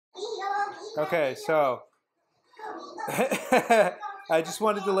Okay, so I just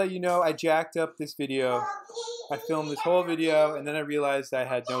wanted to let you know I jacked up this video. I filmed this whole video and then I realized I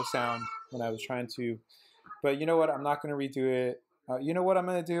had no sound when I was trying to. But you know what? I'm not going to redo it. You know what I'm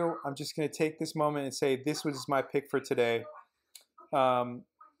going to do? I'm just going to take this moment and say this was my pick for today. The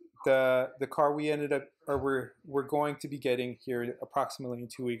car we ended up, or we're going to be getting here approximately in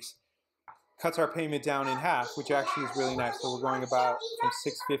 2 weeks, cuts our payment down in half, which actually is really nice. So we're going about from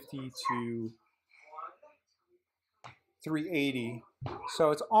 $650 to $380.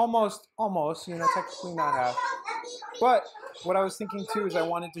 So it's almost, you know, technically not half. But what I was thinking too is I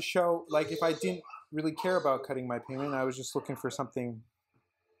wanted to show, like, if I didn't really care about cutting my payment, I was just looking for something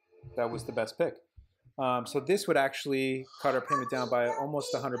that was the best pick. So this would actually cut our payment down by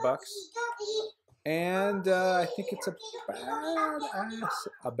almost $100. And I think it's a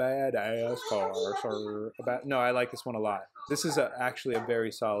badass car. No, I like this one a lot. This is actually a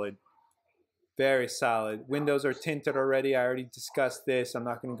very solid. Very solid. Windows are tinted already. I already discussed this. I'm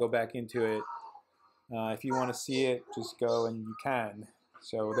not going to go back into it. If you want to see it, just go and you can.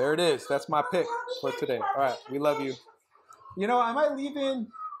 So there it is. That's my pick for today. All right. We love you. You know, I might leave in.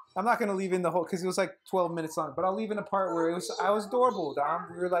 I'm not going to leave in the whole, because it was like 12 minutes long, but I'll leave in a part where I was adorable, Dom.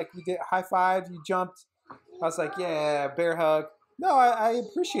 We were like, we did high five, you jumped. I was like, yeah, bear hug. No, I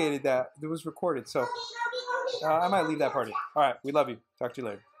appreciated that. It was recorded. So I might leave that part in. All right. We love you. Talk to you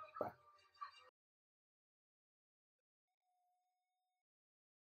later.